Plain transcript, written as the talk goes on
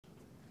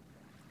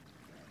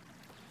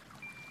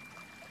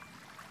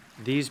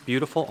These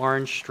beautiful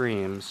orange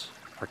streams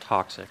are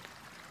toxic,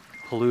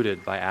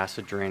 polluted by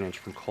acid drainage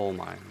from coal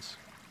mines.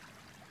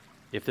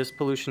 If this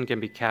pollution can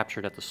be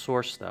captured at the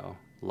source, though,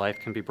 life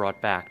can be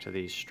brought back to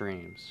these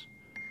streams.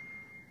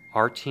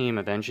 Our team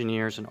of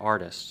engineers and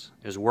artists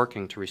is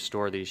working to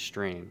restore these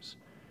streams,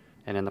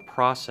 and in the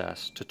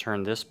process to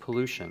turn this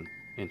pollution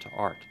into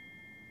art.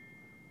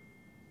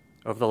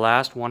 Over the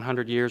last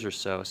 100 years or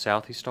so,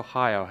 Southeast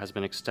Ohio has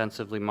been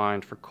extensively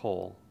mined for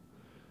coal.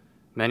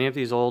 Many of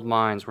these old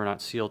mines were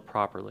not sealed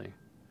properly,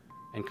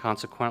 and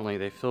consequently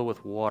they fill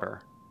with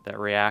water that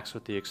reacts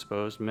with the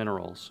exposed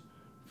minerals,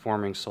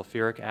 forming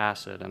sulfuric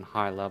acid and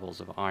high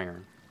levels of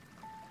iron.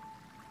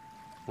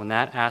 When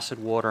that acid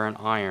water and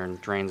iron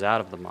drains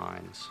out of the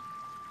mines,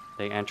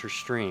 they enter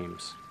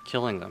streams,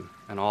 killing them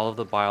and all of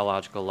the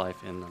biological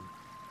life in them.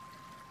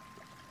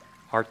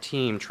 Our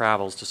team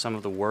travels to some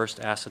of the worst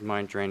acid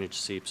mine drainage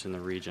seeps in the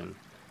region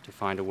to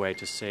find a way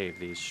to save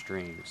these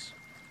streams.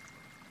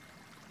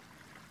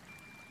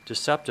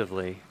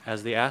 Deceptively,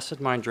 as the acid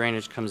mine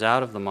drainage comes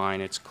out of the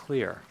mine, it's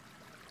clear,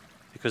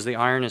 because the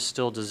iron is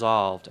still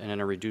dissolved and in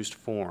a reduced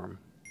form.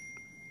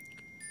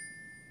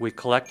 We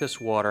collect this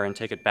water and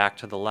take it back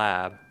to the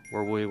lab,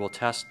 where we will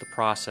test the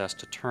process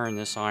to turn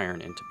this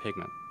iron into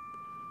pigment.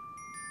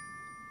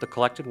 The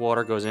collected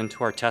water goes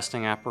into our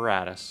testing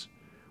apparatus,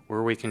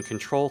 where we can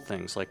control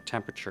things like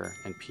temperature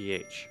and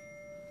pH.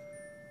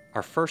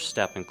 Our first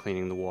step in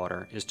cleaning the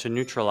water is to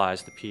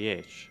neutralize the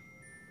pH.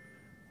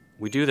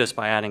 We do this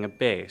by adding a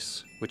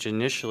base, which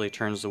initially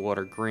turns the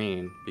water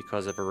green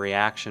because of a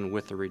reaction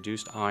with the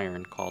reduced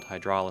iron called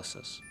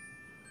hydrolysis.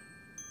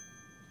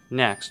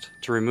 Next,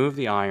 to remove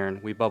the iron,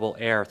 we bubble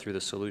air through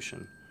the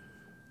solution.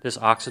 This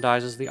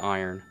oxidizes the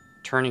iron,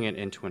 turning it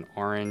into an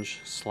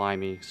orange,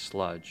 slimy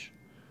sludge,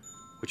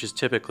 which is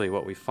typically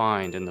what we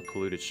find in the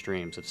polluted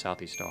streams of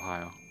Southeast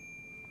Ohio.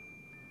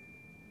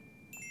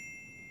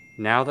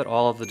 Now that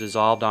all of the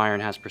dissolved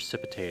iron has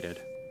precipitated,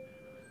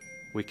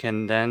 we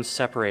can then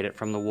separate it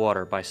from the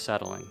water by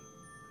settling.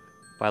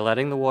 By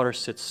letting the water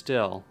sit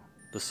still,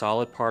 the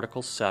solid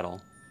particles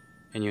settle,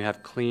 and you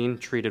have clean,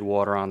 treated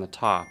water on the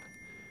top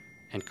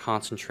and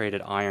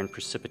concentrated iron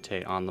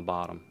precipitate on the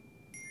bottom.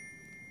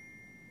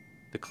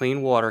 The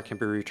clean water can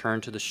be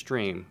returned to the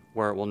stream,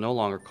 where it will no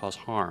longer cause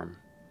harm,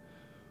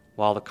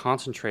 while the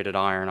concentrated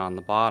iron on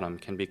the bottom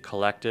can be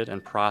collected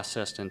and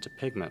processed into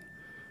pigment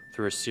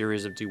through a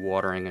series of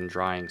dewatering and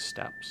drying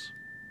steps.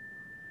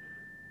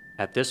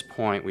 At this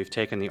point, we've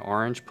taken the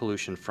orange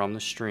pollution from the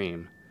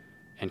stream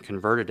and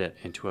converted it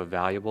into a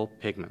valuable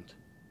pigment.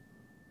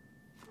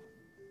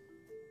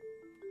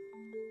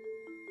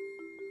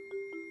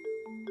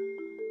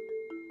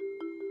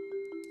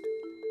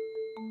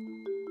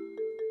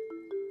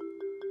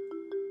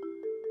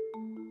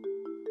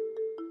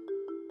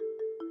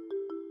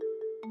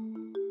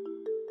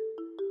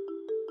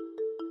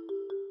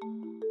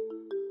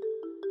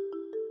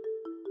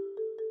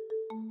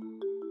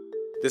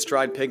 This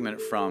dried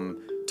pigment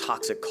from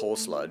toxic coal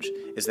sludge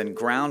is then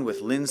ground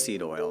with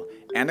linseed oil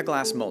and a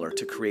glass muller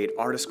to create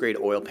artist-grade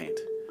oil paint,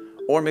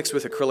 or mixed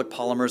with acrylic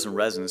polymers and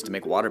resins to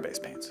make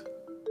water-based paints.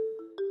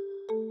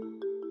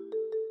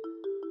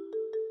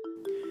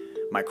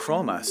 My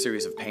Chroma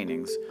series of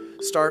paintings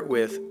start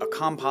with a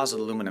composite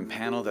aluminum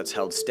panel that's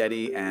held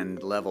steady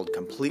and leveled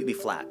completely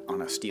flat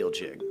on a steel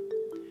jig.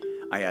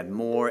 I add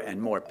more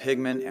and more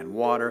pigment and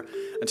water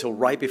until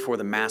right before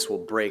the mass will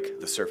break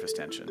the surface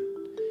tension.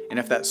 And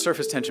if that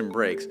surface tension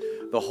breaks,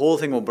 the whole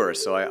thing will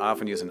burst, so I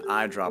often use an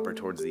eyedropper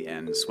towards the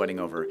end,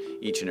 sweating over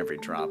each and every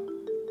drop.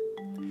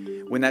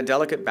 When that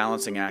delicate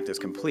balancing act is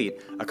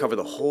complete, I cover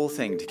the whole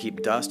thing to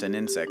keep dust and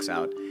insects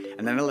out,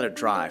 and then I let it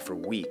dry for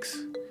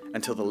weeks,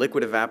 until the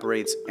liquid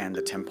evaporates and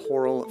the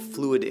temporal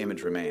fluid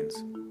image remains.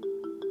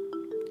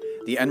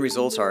 The end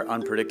results are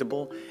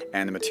unpredictable,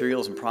 and the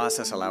materials and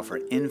process allow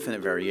for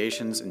infinite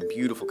variations and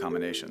beautiful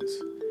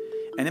combinations.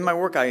 And in my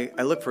work, I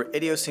look for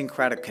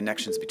idiosyncratic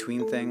connections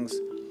between things,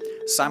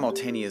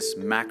 simultaneous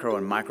macro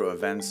and micro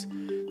events,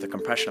 the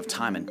compression of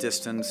time and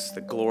distance,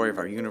 the glory of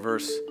our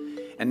universe,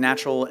 and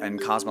natural and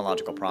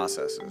cosmological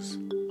processes.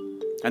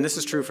 And this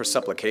is true for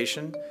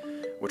supplication,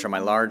 which are my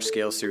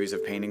large-scale series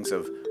of paintings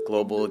of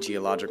global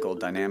geological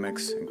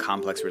dynamics and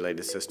complex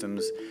related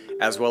systems,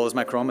 as well as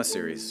my Chroma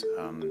series,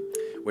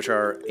 which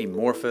are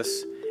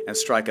amorphous and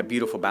strike a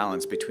beautiful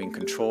balance between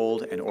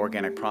controlled and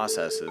organic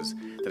processes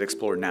that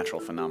explore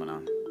natural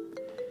phenomena.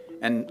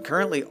 And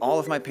currently, all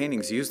of my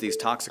paintings use these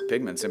toxic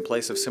pigments in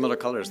place of similar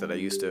colors that I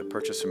used to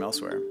purchase from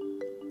elsewhere.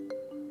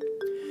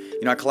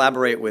 You know, I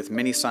collaborate with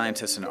many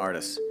scientists and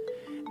artists,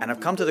 and I've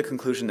come to the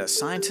conclusion that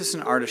scientists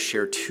and artists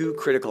share two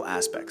critical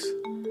aspects: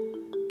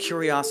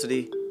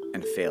 curiosity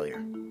and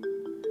failure.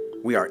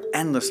 We are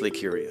endlessly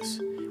curious.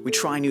 We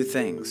try new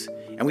things,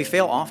 and we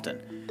fail often,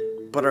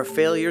 but our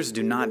failures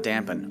do not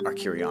dampen our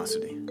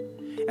curiosity.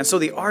 And so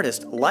the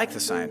artist, like the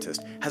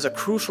scientist, has a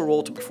crucial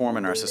role to perform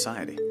in our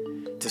society.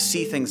 To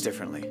see things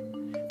differently,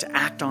 to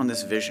act on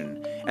this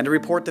vision, and to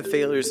report the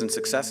failures and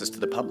successes to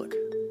the public.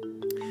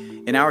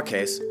 In our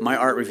case, my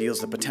art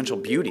reveals the potential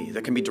beauty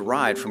that can be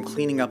derived from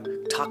cleaning up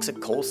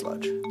toxic coal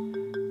sludge.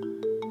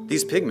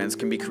 These pigments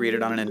can be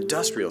created on an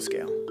industrial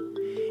scale,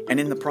 and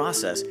in the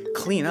process,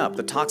 clean up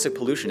the toxic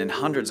pollution in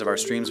hundreds of our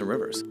streams and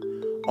rivers,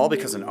 all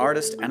because an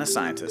artist and a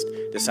scientist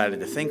decided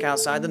to think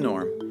outside the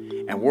norm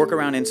and work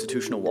around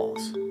institutional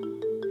walls.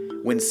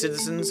 When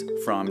citizens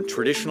from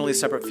traditionally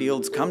separate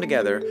fields come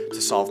together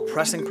to solve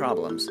pressing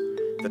problems,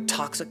 the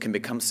toxic can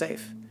become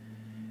safe,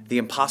 the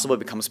impossible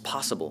becomes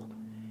possible,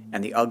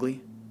 and the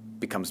ugly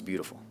becomes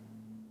beautiful.